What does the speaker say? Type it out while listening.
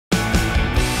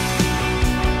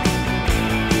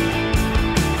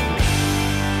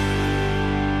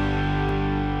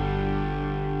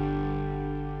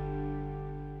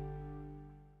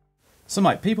So,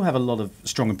 Mike, people have a lot of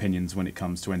strong opinions when it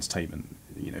comes to entertainment.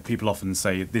 You know, people often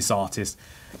say this artist,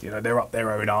 you know, they're up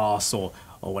their own arse or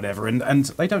whatever, and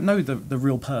they don't know the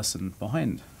real person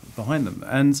behind them.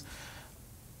 And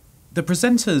the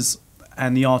presenters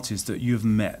and the artists that you've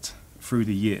met through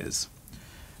the years,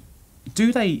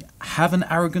 do they have an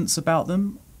arrogance about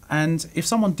them? And if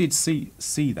someone did see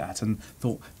that and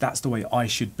thought that's the way I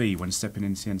should be when stepping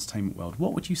into the entertainment world,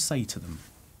 what would you say to them?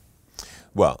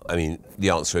 Well, I mean, the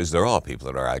answer is there are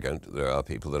people that are arrogant, there are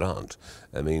people that aren't.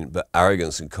 I mean, but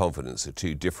arrogance and confidence are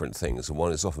two different things, and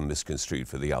one is often misconstrued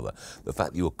for the other. The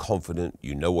fact that you're confident,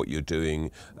 you know what you're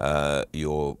doing,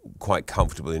 you're quite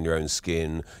comfortable in your own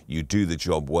skin, you do the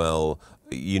job well,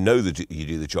 you know that you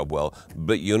do the job well,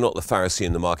 but you're not the Pharisee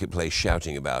in the marketplace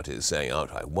shouting about it, saying,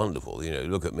 "Aren't I wonderful? You know,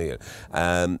 look at me."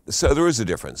 So there is a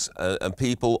difference, and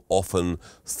people often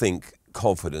think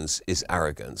confidence is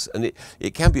arrogance, and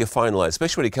it can be a fine line,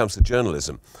 especially when it comes to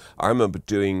journalism. I remember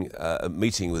doing a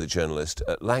meeting with a journalist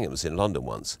at Langham's in London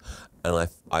once, and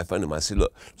I phoned him. I said,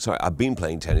 "Look, sorry, I've been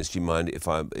playing tennis. Do you mind if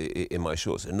I'm in my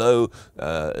shorts?" And no,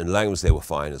 in Langham's they were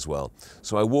fine as well.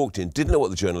 So I walked in, didn't know what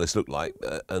the journalist looked like,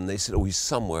 and they said, "Oh, he's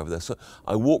somewhere over there." So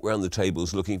I walked around the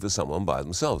tables looking for someone by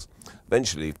themselves.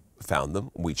 Eventually found them,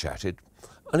 we chatted,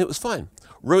 and it was fine.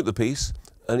 Wrote the piece,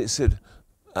 and it said,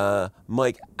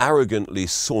 Mike arrogantly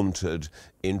sauntered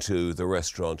into the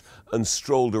restaurant and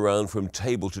strolled around from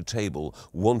table to table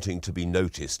wanting to be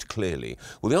noticed clearly.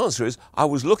 Well, the answer is I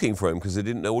was looking for him because I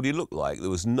didn't know what he looked like. There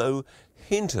was no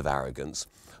hint of arrogance.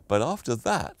 But after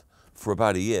that, for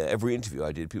about a year, every interview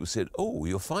I did, people said, "Oh,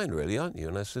 you're fine really, aren't you?"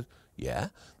 And I said, "Yeah."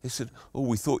 They said, "Oh,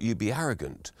 we thought you'd be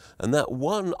arrogant." And that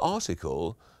one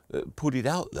article put it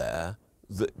out there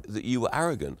that you were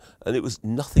arrogant, and it was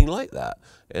nothing like that.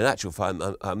 In actual fact,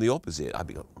 I'm the opposite. I'd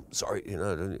be like, "Sorry, you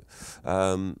know,"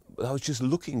 I was just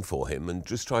looking for him and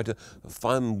just trying to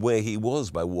find where he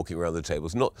was by walking around the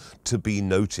tables, not to be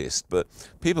noticed. But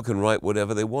people can write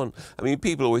whatever they want. I mean,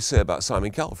 people always say about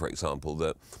Simon Cowell, for example,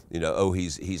 that, you know, oh,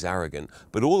 he's arrogant,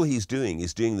 but all he's doing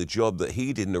is doing the job that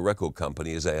he did in a record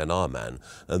company as A&R man,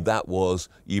 and that was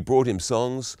you brought him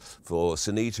songs for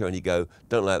Sanita, and you go,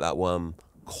 "Don't like that one.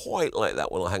 Quite like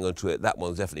that one, I'll hang on to it. That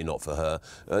one's definitely not for her.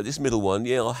 This middle one,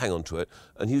 yeah, I'll hang on to it."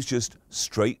 And he was just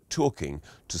straight talking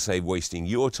to save wasting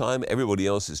your time, everybody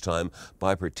else's time,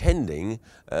 by pretending,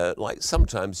 like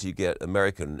sometimes you get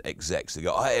American execs that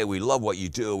go, "Hey, we love what you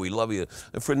do, we love you."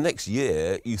 And for the next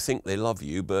year, you think they love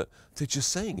you, but they're just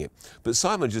saying it. But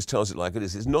Simon just tells it like it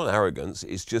is. It's not arrogance.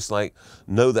 It's just like,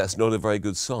 "No, that's not a very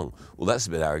good song." Well, that's a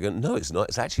bit arrogant. No, it's not.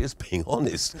 It's actually just being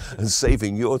honest and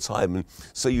saving your time, and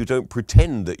so you don't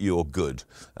pretend that you're good.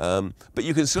 But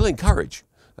you can still encourage.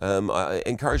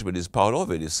 Encouragement is part of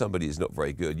it. If somebody is not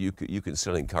very good, you can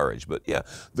still encourage. But yeah,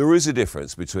 there is a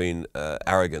difference between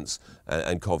arrogance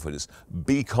and confidence.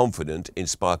 Be confident,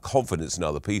 inspire confidence in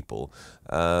other people.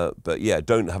 But yeah,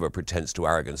 don't have a pretense to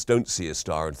arrogance. Don't see a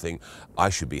star and think, "I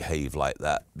should behave like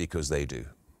that," because they do.